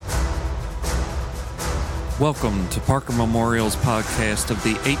Welcome to Parker Memorial's podcast of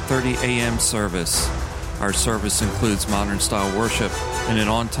the 8:30 a.m. service. Our service includes modern-style worship and an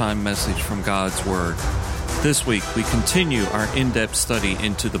on-time message from God's Word. This week, we continue our in-depth study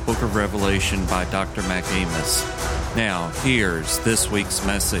into the book of Revelation by Dr. Mac Amos. Now, here's this week's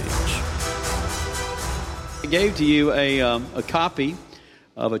message. I gave to you a copy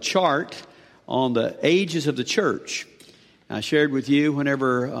of a chart on the ages of the church. I shared with you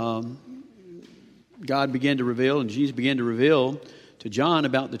whenever God began to reveal and Jesus began to reveal to John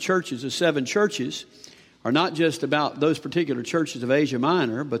about the churches. The 7 churches are not just about those particular churches of Asia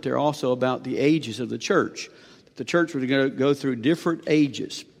Minor, but they're also about the ages of the church. The church was going to go through different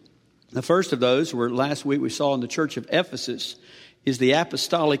ages. The first of those, were last week we saw in the church of Ephesus, is the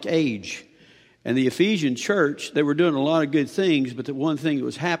apostolic age. And the Ephesian church, they were doing a lot of good things, but the one thing that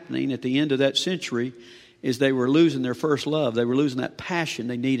was happening at the end of that century is they were losing their first love. They were losing that passion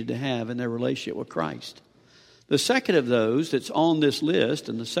they needed to have in their relationship with Christ. The second of those that's on this list,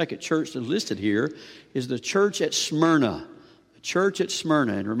 and the second church that's listed here, is the church at Smyrna. The church at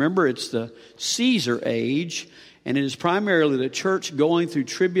Smyrna. And remember, it's the Caesar age, and it is primarily the church going through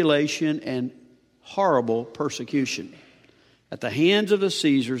tribulation and horrible persecution. At the hands of the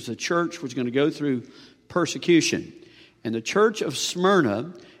Caesars, the church was going to go through persecution. And the church of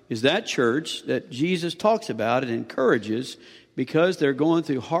Smyrna is that church that Jesus talks about and encourages because they're going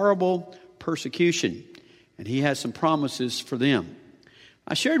through horrible persecution. And he has some promises for them.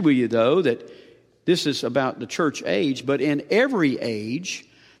 I shared with you, though, that this is about the church age, but in every age,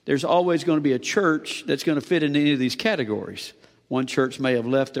 there's always going to be a church that's going to fit into any of these categories. One church may have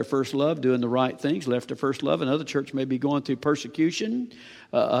left their first love, doing the right things, left their first love. Another church may be going through persecution.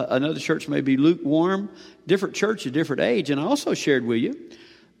 Another church may be lukewarm. Different churches, different age. And I also shared with you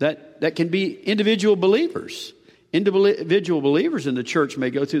that can be individual believers. Individual believers in the church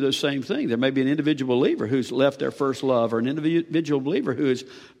may go through those same things. There may be an individual believer who's left their first love, or an individual believer who is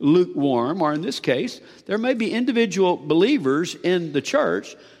lukewarm, or in this case, there may be individual believers in the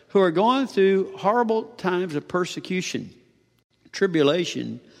church who are going through horrible times of persecution,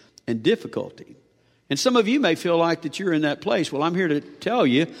 tribulation, and difficulty. And some of you may feel like that you're in that place. Well, I'm here to tell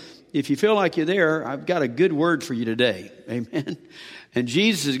you, if you feel like you're there, I've got a good word for you today. Amen. And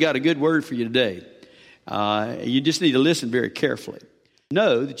Jesus has got a good word for you today. You just need to listen very carefully.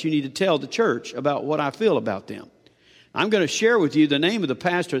 Know that you need to tell the church about what I feel about them. I'm going to share with you the name of the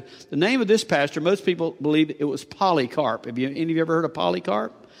pastor. The name of this pastor, most people believe it was Polycarp. Any of you ever heard of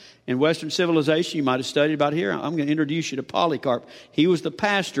Polycarp? In Western civilization, you might have studied about here. I'm going to introduce you to Polycarp. He was the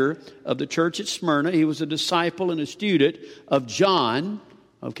pastor of the church at Smyrna. He was a disciple and a student of John,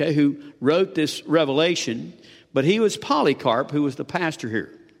 who wrote this revelation. But he was Polycarp, who was the pastor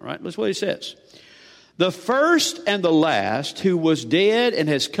here. All right, that's what he says. The first and the last, who was dead and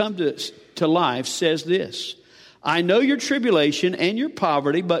has come to life, says this: I know your tribulation and your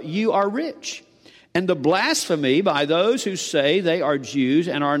poverty, but you are rich. And the blasphemy by those who say they are Jews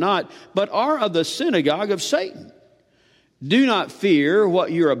and are not, but are of the synagogue of Satan. Do not fear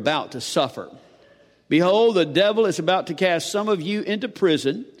what you're about to suffer. Behold, the devil is about to cast some of you into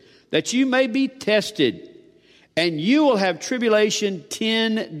prison, that you may be tested. And you will have tribulation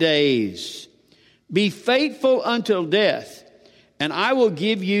 10 days. Be faithful until death, and I will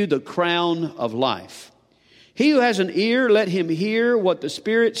give you the crown of life. He who has an ear, let him hear what the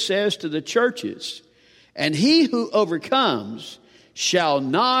Spirit says to the churches. And he who overcomes shall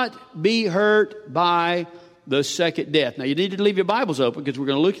not be hurt by the second death. Now, you need to leave your Bibles open because we're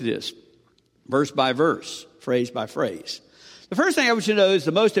going to look at this verse by verse, phrase by phrase. The first thing I want you to know is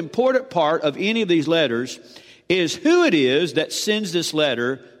the most important part of any of these letters is who it is that sends this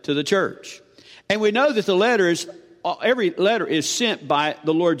letter to the church. And we know that every letter is sent by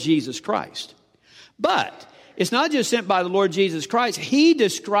the Lord Jesus Christ. But it's not just sent by the Lord Jesus Christ. He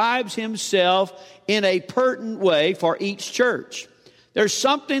describes himself in a pertinent way for each church. There's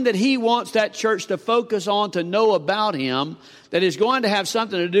something that he wants that church to focus on, to know about him, that is going to have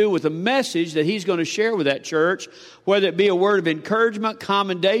something to do with the message that he's going to share with that church, whether it be a word of encouragement,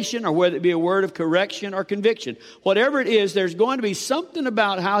 commendation, or whether it be a word of correction or conviction. Whatever it is, there's going to be something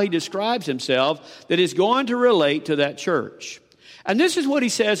about how he describes himself that is going to relate to that church. And this is what he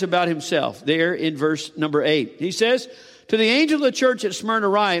says about himself there in verse number 8. He says, to the angel of the church at Smyrna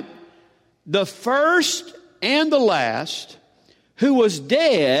write, the first and the last, who was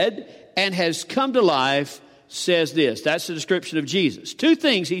dead and has come to life, says this. That's the description of Jesus. 2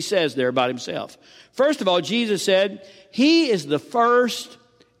 things he says there about himself. First of all, Jesus said, he is the first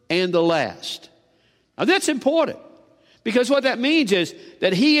and the last. Now that's important, because what that means is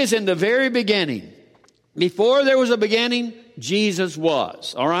that he is in the very beginning. Before there was a beginning, Jesus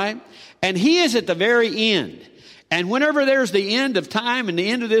was, all right? And he is at the very end. And whenever there's the end of time and the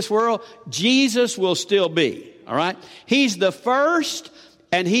end of this world, Jesus will still be, all right? He's the first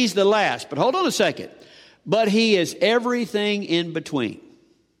and he's the last. But hold on a second. But he is everything in between,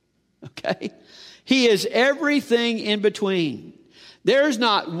 okay? He is everything in between. There's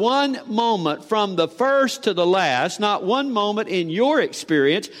not one moment from the first to the last, not one moment in your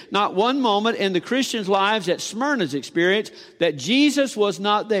experience, not one moment in the Christians' lives at Smyrna's experience that Jesus was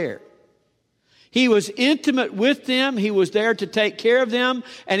not there. He was intimate with them. He was there to take care of them.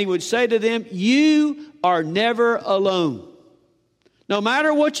 And he would say to them, you are never alone. No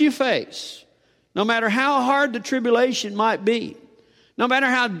matter what you face, no matter how hard the tribulation might be, no matter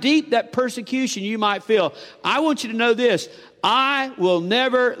how deep that persecution you might feel, I want you to know this. I will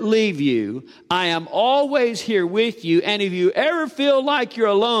never leave you. I am always here with you. And if you ever feel like you're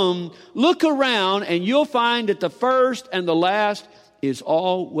alone, look around and you'll find that the first and the last is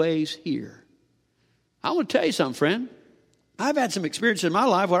always here. I want to tell you something, friend. I've had some experience in my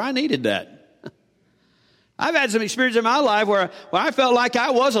life where I needed that. I've had some experience in my life where I felt like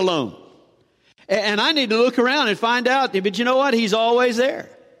I was alone. And I need to look around and find out, but you know what? He's always there.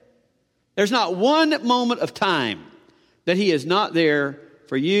 There's not one moment of time that he is not there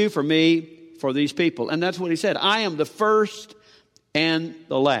for you, for me, for these people. And that's what he said. I am the first and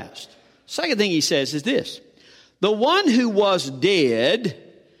the last. Second thing he says is this. The one who was dead,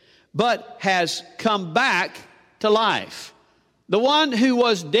 but has come back to life. The one who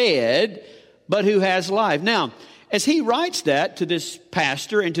was dead, but who has life. Now, as he writes that to this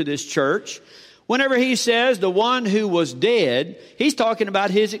pastor and to this church, whenever he says the one who was dead, he's talking about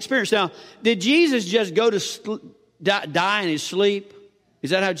his experience. Now, did Jesus just go to die in his sleep?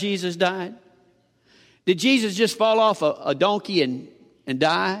 Is that how Jesus died? Did Jesus just fall off a donkey and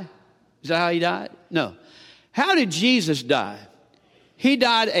die? Is that how he died? No. How did Jesus die? He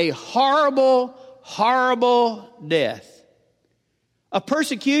died a horrible, horrible death. A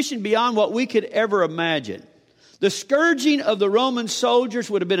persecution beyond what we could ever imagine. The scourging of the Roman soldiers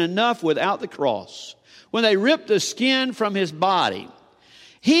would have been enough without the cross. When they ripped the skin from his body,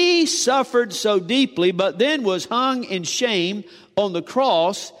 he suffered so deeply, but then was hung in shame on the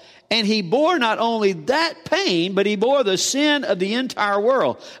cross. And he bore not only that pain, but he bore the sin of the entire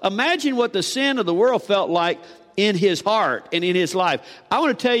world. Imagine what the sin of the world felt like in his heart and in his life. I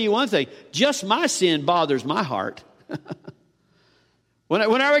want to tell you one thing. Just my sin bothers my heart.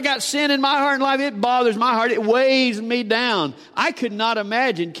 Whenever I got sin in my heart and life, it bothers my heart. It weighs me down. I could not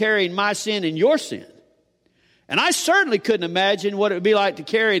imagine carrying my sin and your sin. And I certainly couldn't imagine what it would be like to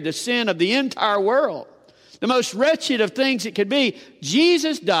carry the sin of the entire world. The most wretched of things it could be.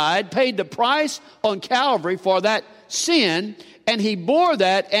 Jesus died, paid the price on Calvary for that sin, and he bore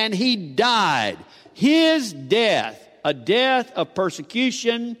that and he died. His death, a death of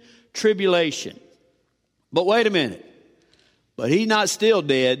persecution, tribulation. But wait a minute. But he's not still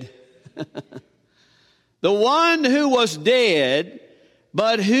dead. The one who was dead,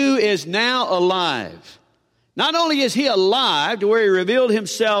 but who is now alive. Not only is he alive to where he revealed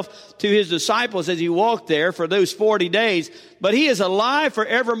himself to his disciples as he walked there for those 40 days, but he is alive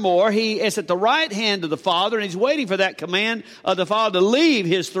forevermore. He is at the right hand of the Father, and he's waiting for that command of the Father to leave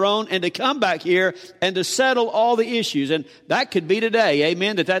his throne and to come back here and to settle all the issues. And that could be today,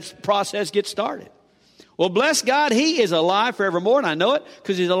 amen, that process gets started. Well, bless God, he is alive forevermore, and I know it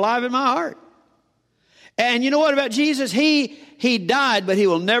because he's alive in my heart. And you know what about Jesus? He died, but he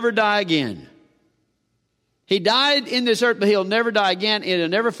will never die again. He died in this earth, but he'll never die again. He'll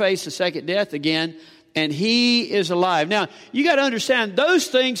never face a second death again, and he is alive. Now, you got to understand, those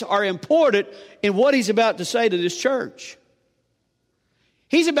things are important in what he's about to say to this church.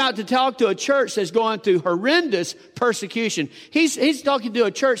 He's about to talk to a church that's going through horrendous persecution. He's talking to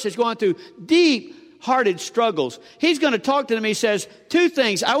a church that's going through deep-hearted struggles. He's going to talk to them. He says, two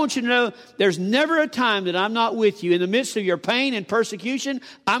things. I want you to know there's never a time that I'm not with you. In the midst of your pain and persecution,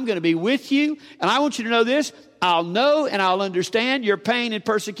 I'm going to be with you. And I want you to know this. I'll know and I'll understand your pain and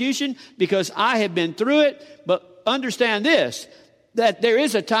persecution because I have been through it. But understand this, that there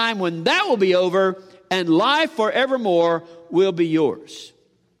is a time when that will be over and life forevermore will be yours.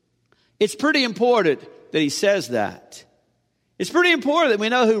 It's pretty important that he says that. It's pretty important that we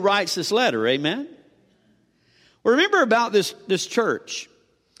know who writes this letter. Amen? Well, remember about this church.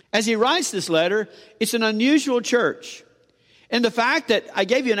 As he writes this letter, it's an unusual church. And the fact that I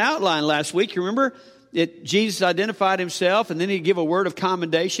gave you an outline last week, you remember that Jesus identified himself and then he'd give a word of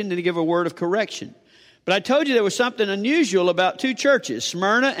commendation, then he'd give a word of correction. But I told you there was something unusual about two churches,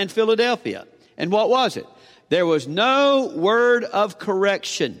 Smyrna and Philadelphia. And what was it? There was no word of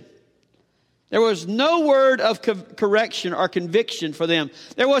correction. There was no word of correction or conviction for them.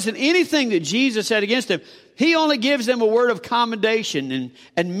 There wasn't anything that Jesus said against them. He only gives them a word of commendation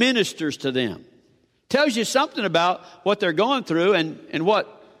and ministers to them. Tells you something about what they're going through and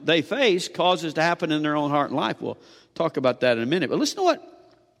what they face causes to happen in their own heart and life. We'll talk about that in a minute. But listen to what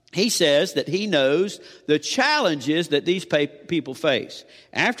he says, that he knows the challenges that these people face.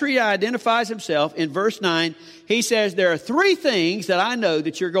 After he identifies himself in verse 9, he says, there are three things that I know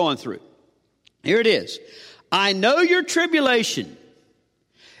that you're going through. Here it is. I know your tribulation,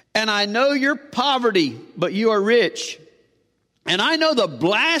 and I know your poverty, but you are rich. And I know the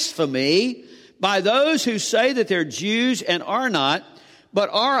blasphemy by those who say that they're Jews and are not,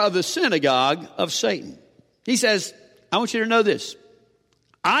 but are of the synagogue of Satan. He says, I want you to know this.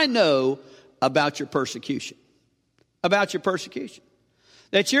 I know about your persecution. About your persecution.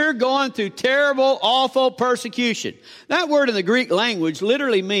 That you're going through terrible, awful persecution. That word in the Greek language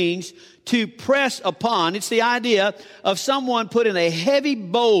literally means to press upon. It's the idea of someone putting a heavy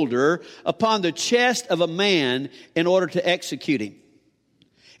boulder upon the chest of a man in order to execute him.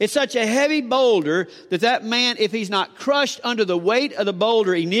 It's such a heavy boulder that man, if he's not crushed under the weight of the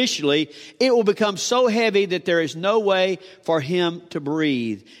boulder initially, it will become so heavy that there is no way for him to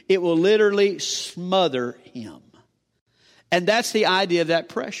breathe. It will literally smother him. And that's the idea of that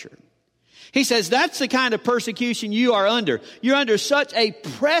pressure. He says that's the kind of persecution you are under. You're under such a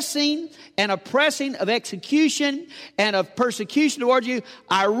pressing and oppressing of execution and of persecution towards you.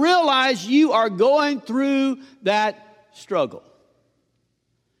 I realize you are going through that struggle.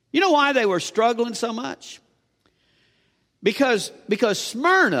 You know why they were struggling so much? Because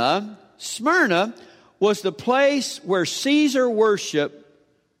Smyrna was the place where Caesar worship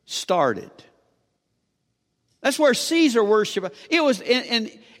started. That's where Caesar worship. It was in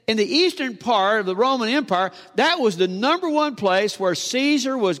the eastern part of the Roman Empire. That was the number one place where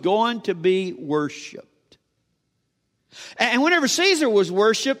Caesar was going to be worshipped. And whenever Caesar was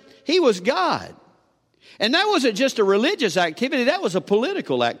worshipped, he was God. And that wasn't just a religious activity. That was a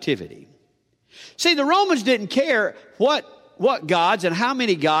political activity. See, the Romans didn't care what gods and how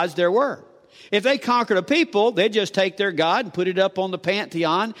many gods there were. If they conquered a people, they'd just take their god and put it up on the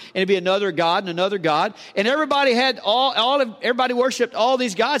Pantheon, and it'd be another god and another god. And everybody had everybody worshipped all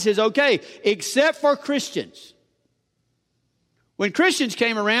these gods. Says okay, except for Christians. When Christians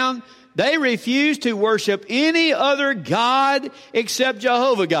came around, they refused to worship any other god except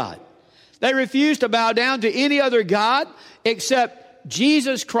Jehovah God. They refused to bow down to any other god except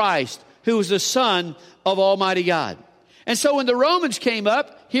Jesus Christ, who was the Son of Almighty God. And so when the Romans came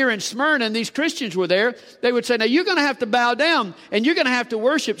up here in Smyrna and these Christians were there, they would say, now you're going to have to bow down and you're going to have to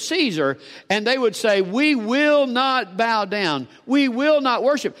worship Caesar. And they would say, we will not bow down. We will not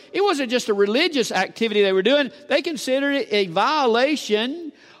worship. It wasn't just a religious activity they were doing. They considered it a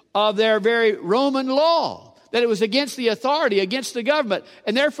violation of their very Roman law, that it was against the authority, against the government.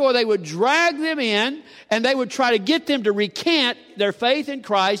 And therefore they would drag them in and they would try to get them to recant their faith in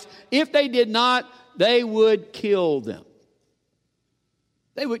Christ. If they did not, they would kill them.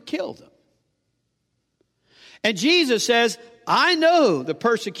 They would kill them. And Jesus says, I know the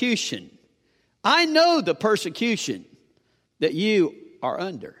persecution. I know the persecution that you are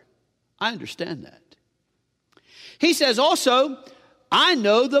under. I understand that. He says also, I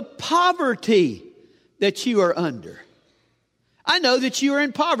know the poverty that you are under. I know that you are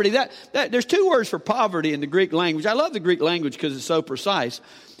in poverty. That there's two words for poverty in the Greek language. I love the Greek language because it's so precise.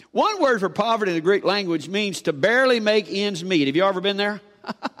 One word for poverty in the Greek language means to barely make ends meet. Have you ever been there?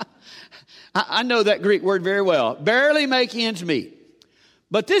 I know that Greek word very well. Barely make ends meet.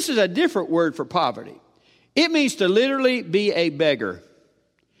 But this is a different word for poverty. It means to literally be a beggar.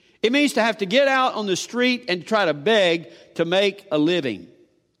 It means to have to get out on the street and try to beg to make a living.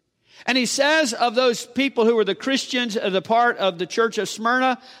 And he says of those people who were the Christians, the part of the church of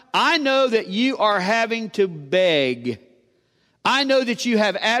Smyrna, I know that you are having to beg. I know that you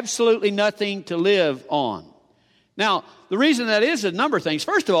have absolutely nothing to live on. Now, the reason that is a number of things.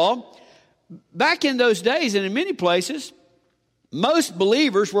 First of all, back in those days and in many places, most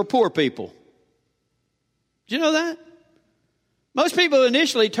believers were poor people. Did you know that? Most people who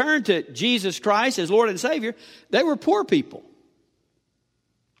initially turned to Jesus Christ as Lord and Savior, they were poor people.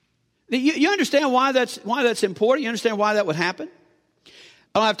 You understand why that's important? You understand why that would happen?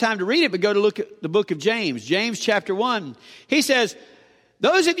 I don't have time to read it, but go to look at the book of James. James chapter 1. He says,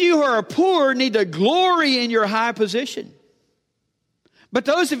 those of you who are poor need to glory in your high position. But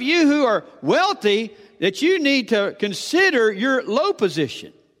those of you who are wealthy, that you need to consider your low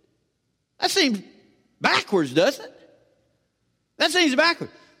position. That seems backwards, doesn't it? That seems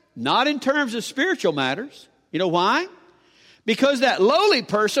backwards. Not in terms of spiritual matters. You know why? Because that lowly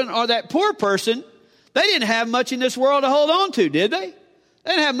person or that poor person, they didn't have much in this world to hold on to, did they?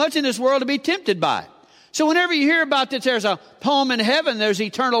 They didn't have much in this world to be tempted by. So whenever you hear about that there's a home in heaven, there's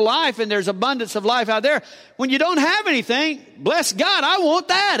eternal life, and there's abundance of life out there, when you don't have anything, bless God, I want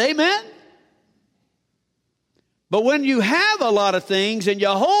that. Amen? But when you have a lot of things and you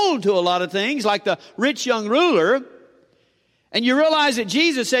hold to a lot of things, like the rich young ruler, and you realize that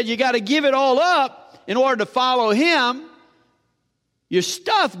Jesus said you got to give it all up in order to follow Him, your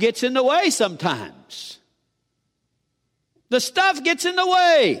stuff gets in the way sometimes. The stuff gets in the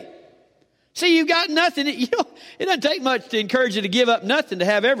way. See, you've got nothing. It doesn't take much to encourage you to give up nothing to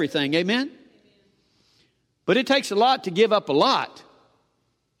have everything. Amen? But it takes a lot to give up a lot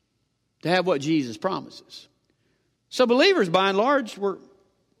to have what Jesus promises. So believers, by and large, were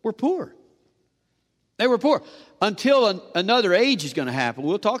poor. They were poor until another age is going to happen.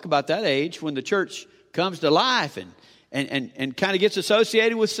 We'll talk about that age when the church comes to life and kind of gets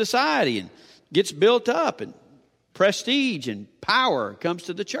associated with society and gets built up, and prestige and power comes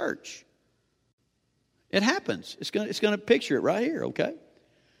to the church. It happens. It's going to picture it right here, okay?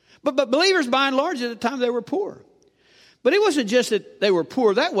 But believers, by and large, at the time, they were poor. But it wasn't just that they were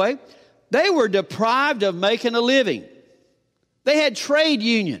poor that way. They were deprived of making a living. They had trade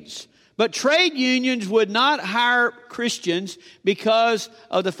unions. But trade unions would not hire Christians because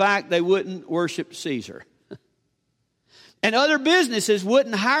of the fact they wouldn't worship Caesar. And other businesses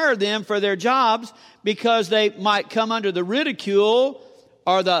wouldn't hire them for their jobs because they might come under the ridicule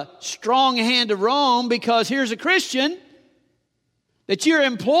or the strong hand of Rome, because here's a Christian that you're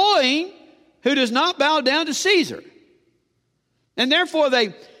employing who does not bow down to Caesar. And therefore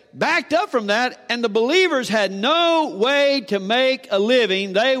they backed up from that, and the believers had no way to make a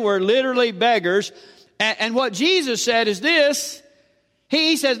living. They were literally beggars. And what Jesus said is this.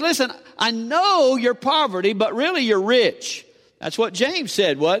 He says, listen, I know your poverty, but really you're rich. That's what James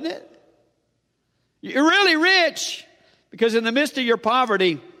said, wasn't it? You're really rich, because in the midst of your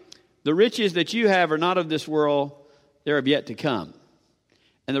poverty, the riches that you have are not of this world. They're of yet to come.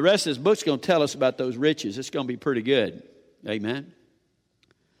 And the rest of this book's going to tell us about those riches. It's going to be pretty good. Amen.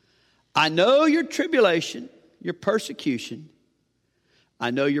 I know your tribulation, your persecution.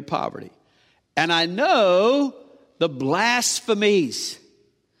 I know your poverty. And I know the blasphemies.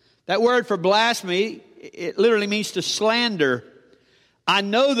 That word for blasphemy, it literally means to slander. I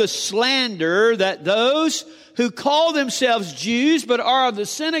know the slander that those who call themselves Jews but are of the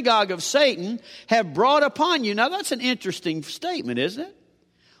synagogue of Satan have brought upon you. Now that's an interesting statement, isn't it?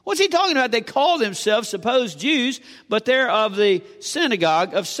 What's he talking about? They call themselves supposed Jews, but they're of the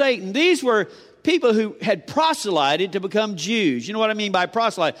synagogue of Satan. These were people who had proselyted to become Jews. You know what I mean by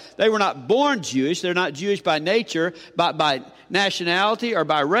proselyte? They were not born Jewish. They're not Jewish by nature, by nationality or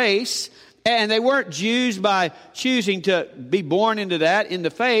by race. And they weren't Jews by choosing to be born into that, in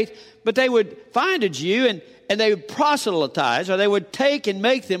the faith. But they would find a Jew and they would proselytize, or they would take and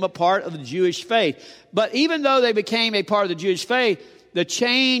make them a part of the Jewish faith. But even though they became a part of the Jewish faith, the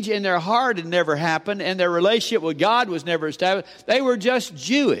change in their heart had never happened, and their relationship with God was never established. They were just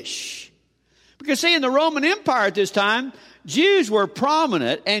Jewish. Because see, in the Roman Empire at this time, Jews were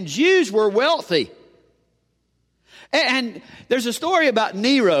prominent and Jews were wealthy. And there's a story about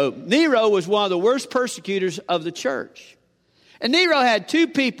Nero. Nero was one of the worst persecutors of the church. And Nero had two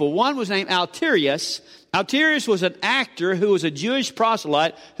people. One was named Alterius. Alterius was an actor who was a Jewish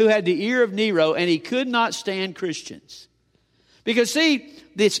proselyte who had the ear of Nero, and he could not stand Christians. Because see,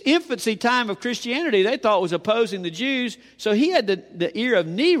 this infancy time of Christianity they thought was opposing the Jews. So he had the ear of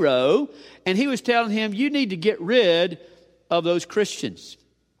Nero, and he was telling him, you need to get rid of those Christians.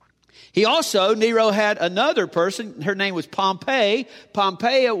 Nero had another person. Her name was Pompey.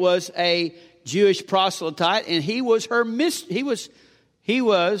 Pompeia was a Jewish proselyte, and she was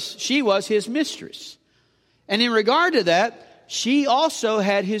his mistress. And in regard to that, she also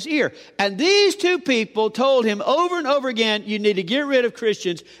had his ear. And these two people told him over and over again, you need to get rid of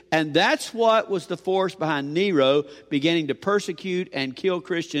Christians. And that's what was the force behind Nero beginning to persecute and kill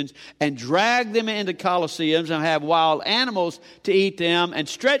Christians and drag them into Colosseums and have wild animals to eat them and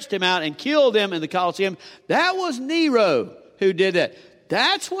stretch them out and kill them in the Colosseum. That was Nero who did that.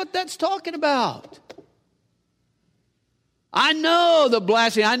 That's what that's talking about. I know the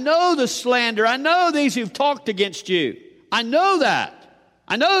blasphemy. I know the slander. I know these who've talked against you. I know that.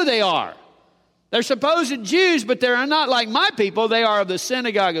 I know they are. They're supposed Jews, but they're not like my people. They are of the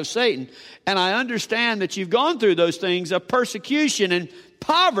synagogue of Satan. And I understand that you've gone through those things of persecution and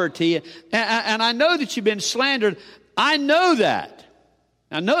poverty. And I know that you've been slandered. I know that.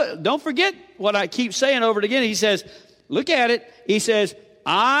 Now, don't forget what I keep saying over and again. He says, look at it. He says,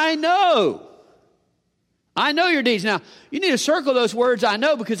 I know. I know your deeds. Now, you need to circle those words, I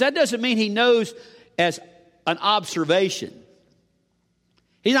know, because that doesn't mean he knows as an observation.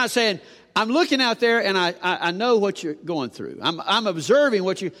 He's not saying, I'm looking out there and I know what you're going through. I'm observing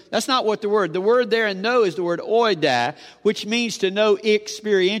what you... That's not what the word there in know is the word oida, which means to know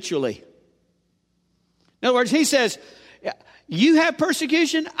experientially. In other words, he says, you have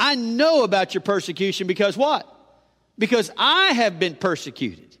persecution? I know about your persecution because what? Because I have been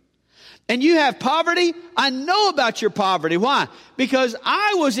persecuted. And you have poverty? I know about your poverty. Why? Because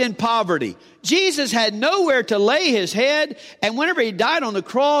I was in poverty. Jesus had nowhere to lay his head. And whenever he died on the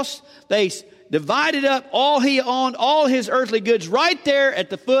cross, they divided up all he owned, all his earthly goods right there at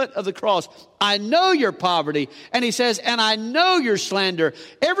the foot of the cross. I know your poverty. And he says, and I know your slander.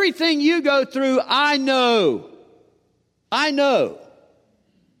 Everything you go through, I know. I know.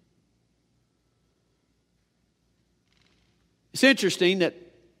 It's interesting that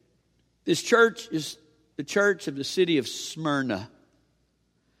this church is the church of the city of Smyrna. Have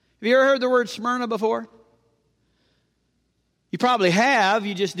you ever heard the word Smyrna before? You probably have.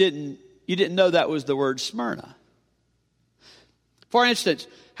 You just didn't know that was the word Smyrna. For instance,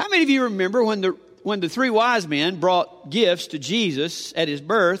 how many of you remember when the three wise men brought gifts to Jesus at his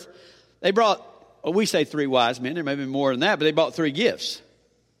birth? They brought, we say three wise men. There may be more than that, but they brought three gifts.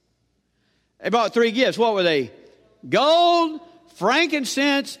 They brought three gifts. What were they? Gold,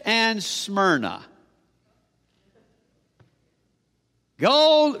 frankincense, and Smyrna.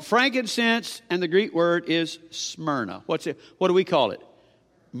 Gold, frankincense, and the Greek word is Smyrna. What do we call it?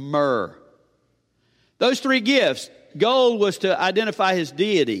 Myrrh. Those three gifts, gold was to identify his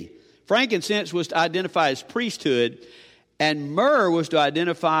deity. Frankincense was to identify his priesthood. And myrrh was to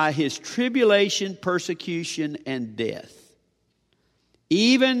identify his tribulation, persecution, and death.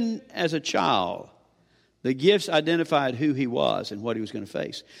 Even as a child, the gifts identified who he was and what he was going to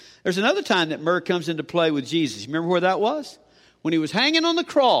face. There's another time that myrrh comes into play with Jesus. Remember where that was? When he was hanging on the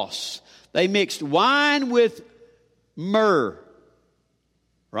cross, they mixed wine with myrrh.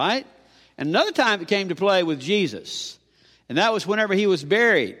 Right? And another time it came to play with Jesus. And that was whenever he was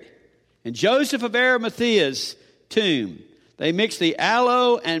buried. In Joseph of Arimathea's tomb, they mixed the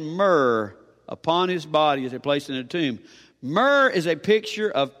aloe and myrrh upon his body as they placed it in a tomb. Myrrh is a picture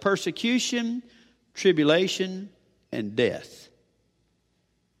of persecution, tribulation, and death.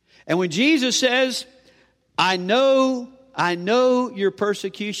 And when Jesus says, I know your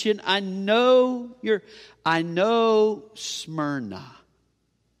persecution, I know Smyrna.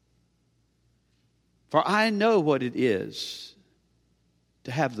 For I know what it is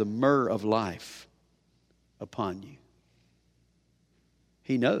to have the myrrh of life upon you.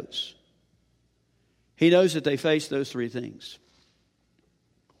 He knows. He knows that they face those three things.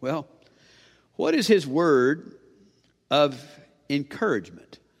 Well, what is his word of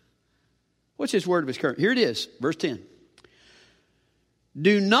encouragement? What's his word of encouragement? Here it is, verse 10.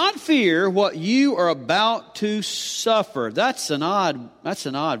 Do not fear what you are about to suffer. That's an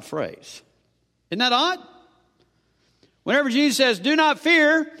odd phrase. Isn't that odd? Whenever Jesus says, do not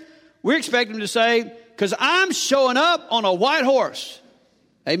fear, we expect him to say, because I'm showing up on a white horse.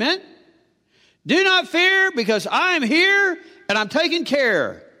 Amen? Do not fear because I'm here and I'm taking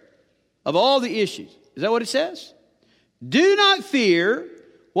care of all the issues. Is that what it says? Do not fear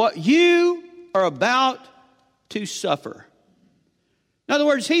what you are about to suffer. In other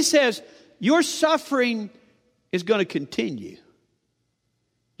words, he says, your suffering is going to continue.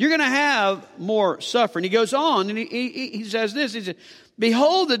 You're going to have more suffering. He goes on and he says this. He says,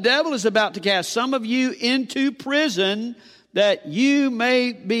 behold, the devil is about to cast some of you into prison that you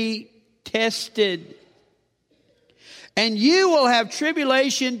may be tested. And you will have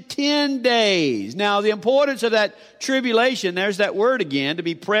tribulation 10 days. Now, the importance of that tribulation, there's that word again, to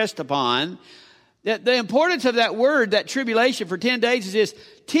be pressed upon. The importance of that word, that tribulation for 10 days is this.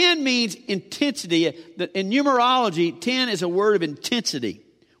 10 means intensity. In numerology, 10 is a word of intensity.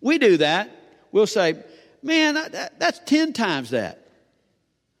 We do that. We'll say, man, that's 10 times that.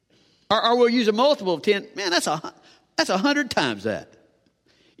 Or we'll use a multiple of 10. Man, that's 100 times that.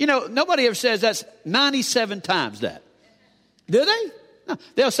 You know, nobody ever says that's 97 times that. Do they? No.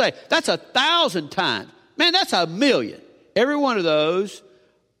 They'll say, that's 1,000 times. Man, that's 1,000,000. Every one of those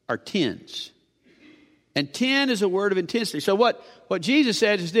are tens. And 10 is a word of intensity. So what Jesus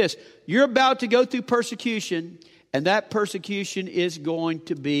says is this. You're about to go through persecution, and that persecution is going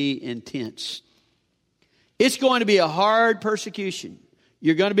to be intense. It's going to be a hard persecution.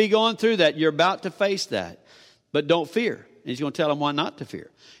 You're going to be going through that. You're about to face that. But don't fear. And he's going to tell them why not to fear.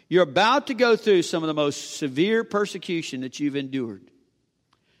 You're about to go through some of the most severe persecution that you've endured.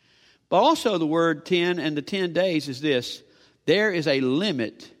 But also the word 10 and the 10 days is this. There is a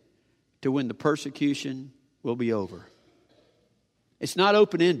limit to when the persecution will be over. It's not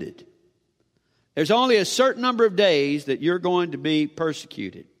open-ended. There's only a certain number of days that you're going to be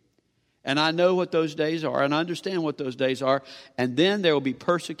persecuted. And I know what those days are, and I understand what those days are. And then there will be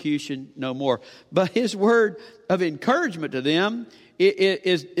persecution no more. But his word of encouragement to them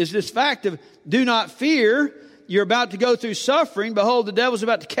is this fact of, do not fear. You're about to go through suffering. Behold, the devil's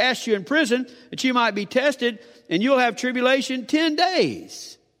about to cast you in prison, that you might be tested, and you'll have tribulation 10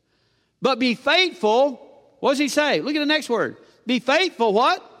 days. But be faithful. What does he say? Look at the next word. Be faithful,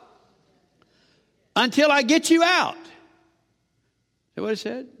 what? Until I get you out. Is that what it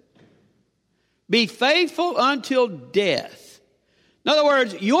said? Be faithful until death. In other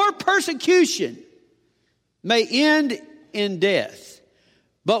words, your persecution may end in death.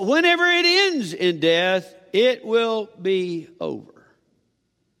 But whenever it ends in death, it will be over.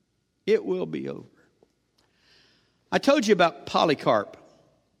 It will be over. I told you about Polycarp.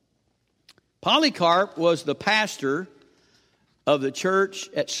 Polycarp was the pastor of the church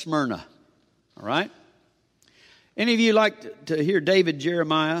at Smyrna. All right? Any of you like to hear David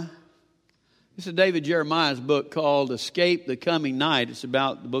Jeremiah? This is David Jeremiah's book called Escape the Coming Night. It's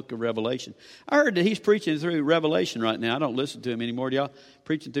about the book of Revelation. I heard that he's preaching through Revelation right now. I don't listen to him anymore. Do y'all?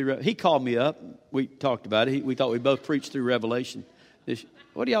 Preaching through He called me up. We talked about it. We thought we both preached through Revelation.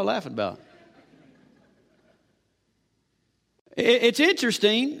 What are y'all laughing about? It's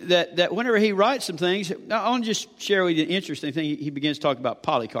interesting that whenever he writes some things, I want to just share with you an interesting thing. He begins to talk about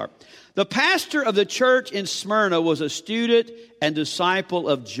Polycarp. The pastor of the church in Smyrna was a student and disciple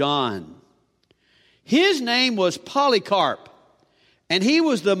of John. His name was Polycarp, and he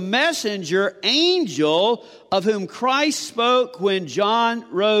was the messenger angel of whom Christ spoke when John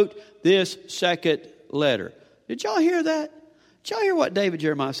wrote this second letter. Did y'all hear that? Did y'all hear what David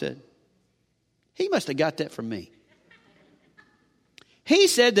Jeremiah said? He must have got that from me. He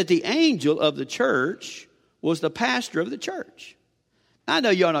said that the angel of the church was the pastor of the church. I know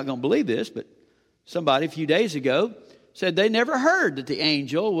y'all not going to believe this, but somebody a few days ago said they never heard that the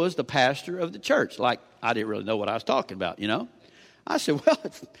angel was the pastor of the church. Like, I didn't really know what I was talking about, you know. I said, well,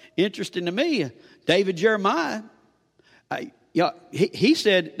 it's interesting to me. David Jeremiah, he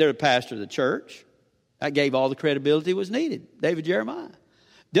said they're the pastor of the church. That gave all the credibility was needed. David Jeremiah.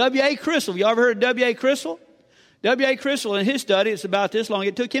 W.A. Criswell, you ever heard of W.A. Criswell? W.A. Criswell, in his study, it's about this long.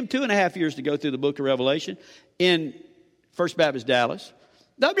 It took him 2.5 years to go through the book of Revelation in First Baptist Dallas.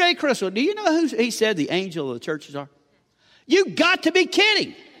 W.A. Criswell, do you know who he said the angel of the churches are? You got to be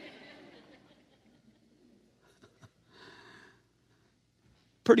kidding.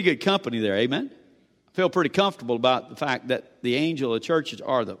 Pretty good company there, amen? I feel pretty comfortable about the fact that the angel of the churches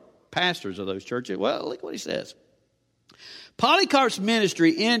are the pastors of those churches. Well, look what he says. Polycarp's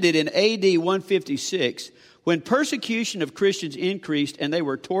ministry ended in A.D. 156 when persecution of Christians increased and they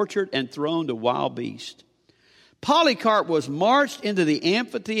were tortured and thrown to wild beasts. Polycarp was marched into the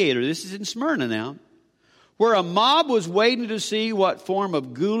amphitheater, this is in Smyrna now, where a mob was waiting to see what form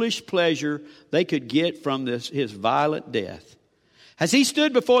of ghoulish pleasure they could get from his violent death. As he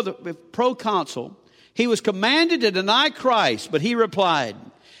stood before the proconsul, he was commanded to deny Christ, but he replied,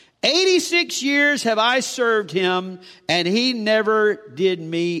 86 years have I served him, and he never did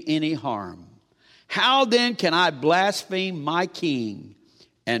me any harm. How then can I blaspheme my king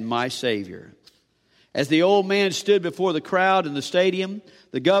and my Savior? As the old man stood before the crowd in the stadium,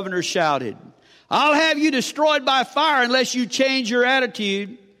 the governor shouted, I'll have you destroyed by fire unless you change your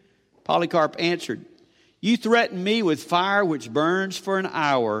attitude. Polycarp answered, you threaten me with fire which burns for an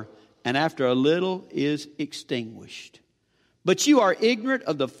hour and after a little is extinguished. But you are ignorant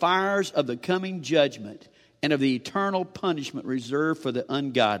of the fires of the coming judgment and of the eternal punishment reserved for the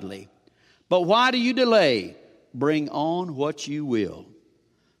ungodly. But why do you delay? Bring on what you will.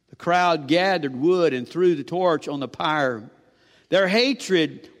 The crowd gathered wood and threw the torch on the pyre. Their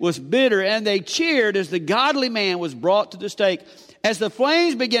hatred was bitter, and they cheered as the godly man was brought to the stake. As the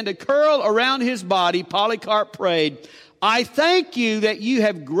flames began to curl around his body, Polycarp prayed, I thank you that you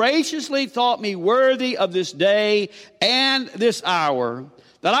have graciously thought me worthy of this day and this hour,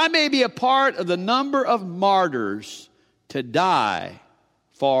 that I may be a part of the number of martyrs to die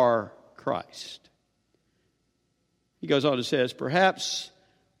for Christ. He goes on and says, perhaps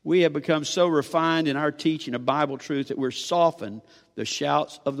we have become so refined in our teaching of Bible truth that we're softened the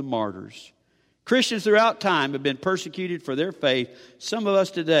shouts of the martyrs. Christians throughout time have been persecuted for their faith. Some of us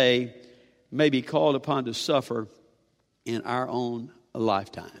today may be called upon to suffer in our own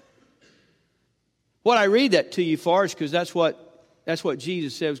lifetime. What I read that to you for is because that's what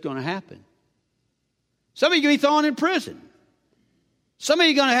Jesus said was going to happen. Some of you are going to be thrown in prison. Some of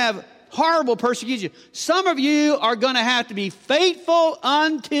you are going to have horrible persecution. Some of you are going to have to be faithful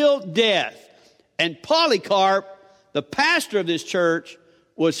until death. And Polycarp, the pastor of this church,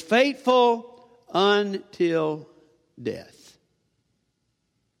 was faithful until death.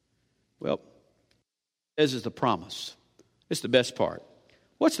 Well, this is the promise. It's the best part.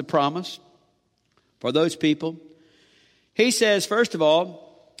 What's the promise for those people? He says, first of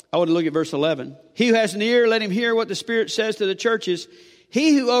all, I want to look at verse 11. He who has an ear, let him hear what the Spirit says to the churches.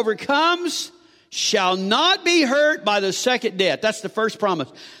 He who overcomes shall not be hurt by the second death. That's the first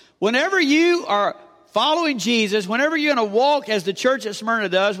promise. Whenever you are following Jesus, whenever you're going to walk as the church at Smyrna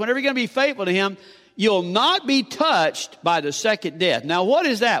does, whenever you're going to be faithful to Him, you'll not be touched by the second death. Now, what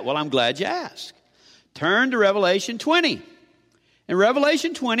is that? Well, I'm glad you asked. Turn to Revelation 20. In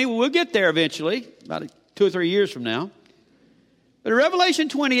Revelation 20, we'll get there eventually, about 2 or 3 years from now. But in Revelation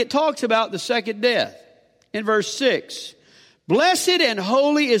 20, it talks about the second death. In verse 6, blessed and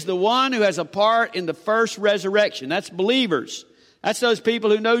holy is the one who has a part in the first resurrection. That's believers. That's those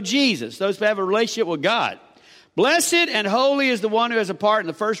people who know Jesus, those who have a relationship with God. Blessed and holy is the one who has a part in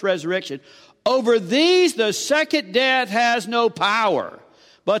the first resurrection. Over these the second death has no power,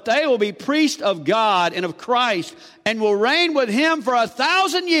 but they will be priests of God and of Christ and will reign with Him for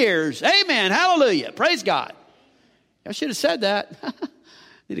 1,000 years. Amen. Hallelujah. Praise God. I should have said that.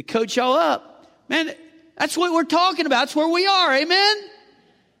 Need to coach y'all up. Man, that's what we're talking about. That's where we are. Amen.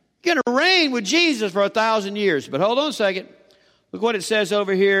 You're going to reign with Jesus for 1,000 years. But hold on a second. Look what it says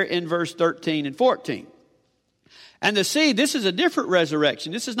over here in verse 13 and 14. And the sea, this is a different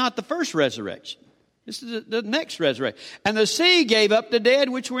resurrection. This is not the first resurrection. This is the next resurrection. And the sea gave up the dead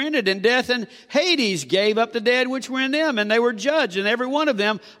which were in it, and death and Hades gave up the dead which were in them, and they were judged, and every one of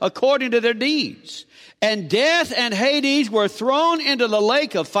them according to their deeds. And death and Hades were thrown into the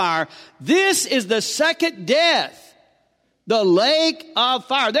lake of fire. This is the second death, the lake of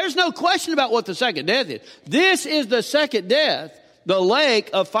fire. There's no question about what the second death is. This is the second death, the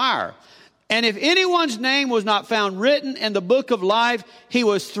lake of fire. And if anyone's name was not found written in the book of life, he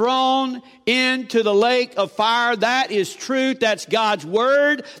was thrown into the lake of fire. That is truth. That's God's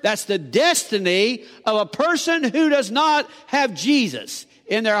word. That's the destiny of a person who does not have Jesus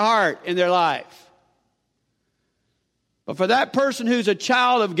in their heart, in their life. But for that person who's a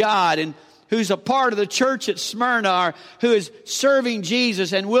child of God and who's a part of the church at Smyrna, or who is serving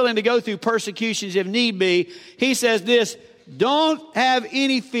Jesus and willing to go through persecutions if need be, he says this: don't have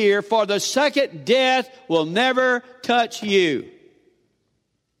any fear, for the second death will never touch you.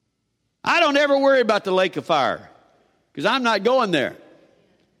 I don't ever worry about the lake of fire, because I'm not going there.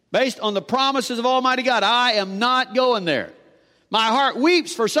 Based on the promises of Almighty God, I am not going there. My heart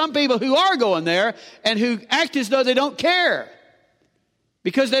weeps for some people who are going there and who act as though they don't care,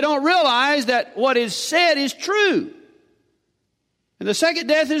 because they don't realize that what is said is true. And the second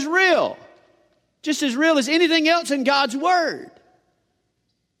death is real. Just as real as anything else in God's Word.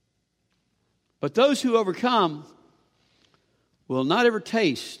 But those who overcome will not ever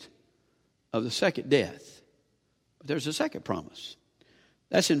taste of the second death. But there's a second promise.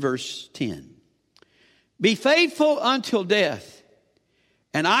 That's in verse 10. Be faithful until death,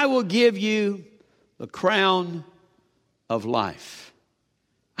 and I will give you the crown of life.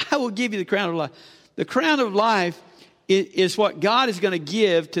 I will give you the crown of life. The crown of life is what God is going to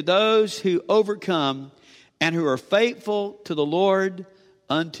give to those who overcome and who are faithful to the Lord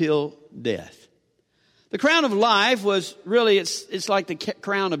until death. The crown of life was really, it's like the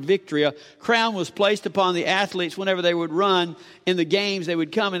crown of victory. A crown was placed upon the athletes whenever they would run in the games. They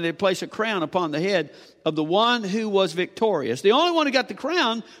would come and they'd place a crown upon the head of the one who was victorious. The only one who got the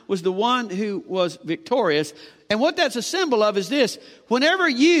crown was the one who was victorious. And what that's a symbol of is this: whenever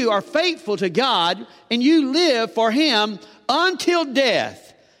you are faithful to God and you live for Him until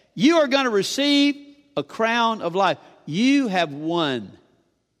death, you are going to receive a crown of life. You have won.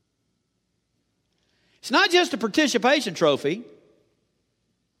 It's not just a participation trophy.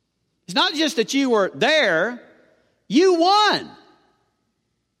 It's not just that you were there. You won.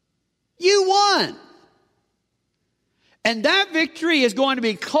 You won. And that victory is going to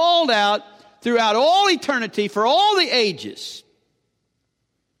be called out throughout all eternity, for all the ages.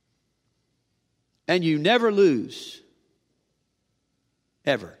 And you never lose.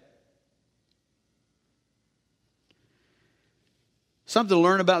 Ever. Something to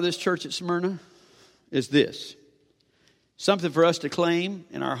learn about this church at Smyrna is this. Something for us to claim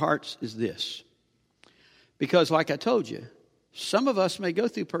in our hearts is this. Because like I told you, some of us may go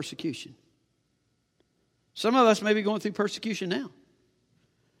through persecution. Some of us may be going through persecution now.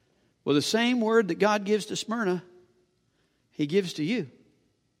 Well, the same word that God gives to Smyrna, He gives to you.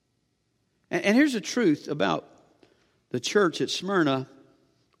 And here's the truth about the church at Smyrna,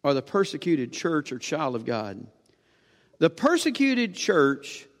 or the persecuted church or child of God. The persecuted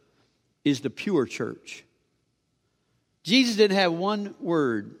church is the pure church. Jesus didn't have one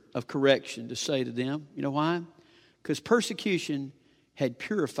word of correction to say to them. You know why? Because persecution had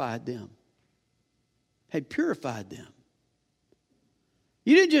purified them. Had purified them.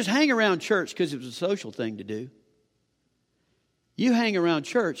 You didn't just hang around church because it was a social thing to do. You hang around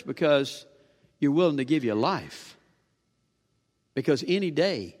church because you're willing to give your life. Because any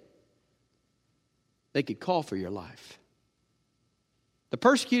day, they could call for your life. The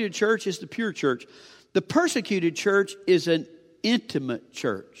persecuted church is the pure church. The persecuted church is an intimate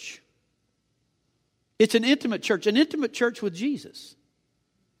church. It's an intimate church with Jesus.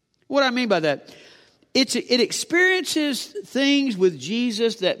 What do I mean by that? It experiences things with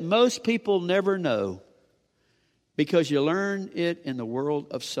Jesus that most people never know because you learn it in the world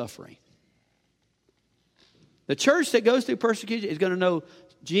of suffering. The church that goes through persecution is going to know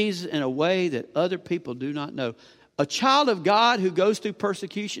Jesus in a way that other people do not know. A child of God who goes through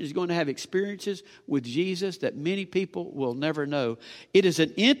persecution is going to have experiences with Jesus that many people will never know. It is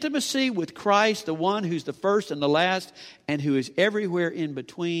an intimacy with Christ, the one who's the first and the last, and who is everywhere in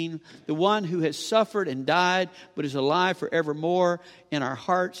between, the one who has suffered and died, but is alive forevermore in our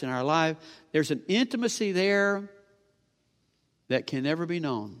hearts and our life. There's an intimacy there that can never be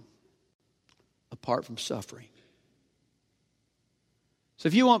known apart from suffering. So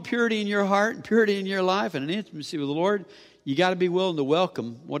if you want purity in your heart and purity in your life and an intimacy with the Lord, you got to be willing to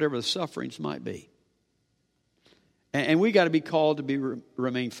welcome whatever the sufferings might be. And we got to be called to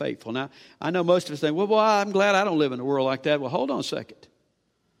remain faithful. Now, I know most of us think, well, I'm glad I don't live in a world like that. Well, hold on a second.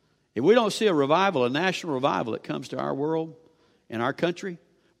 If we don't see a revival, a national revival that comes to our world and our country,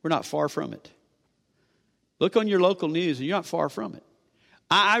 we're not far from it. Look on your local news and you're not far from it.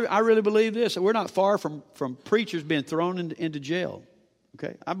 I really believe this. We're not far from preachers being thrown into jail.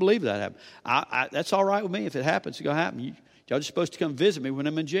 Okay, I believe that happened. That's all right with me if it happens. It's going to happen. Y'all just supposed to come visit me when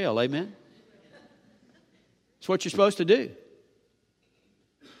I'm in jail. Amen? It's what you're supposed to do.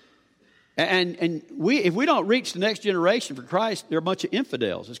 And if we don't reach the next generation for Christ, they're a bunch of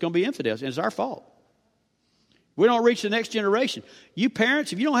infidels. It's going to be infidels, and it's our fault. We don't reach the next generation. You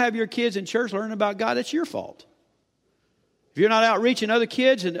parents, if you don't have your kids in church learning about God, it's your fault. If you're not out reaching other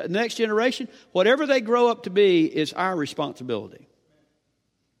kids and the next generation, whatever they grow up to be is our responsibility.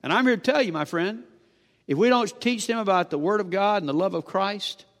 And I'm here to tell you, my friend, if we don't teach them about the Word of God and the love of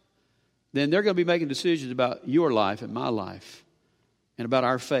Christ, then they're going to be making decisions about your life and my life and about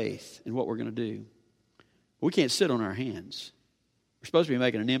our faith and what we're going to do. We can't sit on our hands. We're supposed to be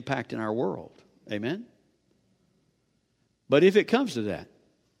making an impact in our world. Amen? But if it comes to that,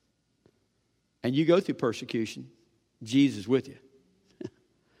 and you go through persecution, Jesus is with you.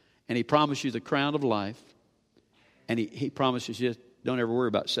 And He promises you the crown of life. And He promises you, don't ever worry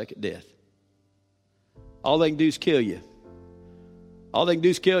about second death. All they can do is kill you. All they can do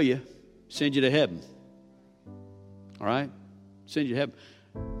is kill you, send you to heaven. All right? Send you to heaven.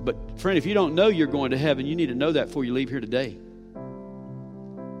 But friend, if you don't know you're going to heaven, you need to know that before you leave here today.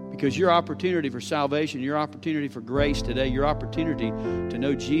 Because your opportunity for salvation, your opportunity for grace today, your opportunity to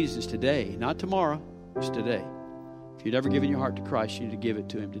know Jesus today, not tomorrow, it's today. If you've never given your heart to Christ, you need to give it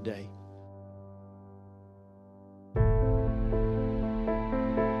to Him today.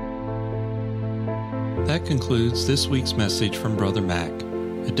 That concludes this week's message from Brother Mac.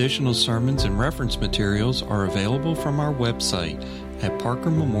 Additional sermons and reference materials are available from our website at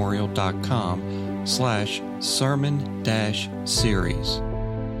parkermemorial.com/sermon-series.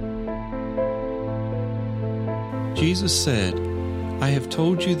 Jesus said, "I have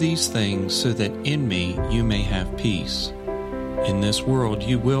told you these things so that in me you may have peace. In this world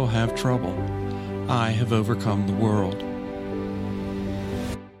you will have trouble. I have overcome the world."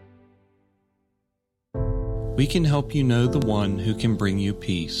 We can help you know the one who can bring you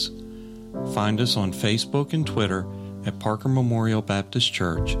peace. Find us on Facebook and Twitter at Parker Memorial Baptist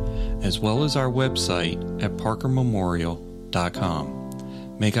Church, as well as our website at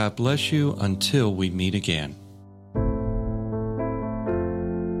parkermemorial.com. May God bless you until we meet again.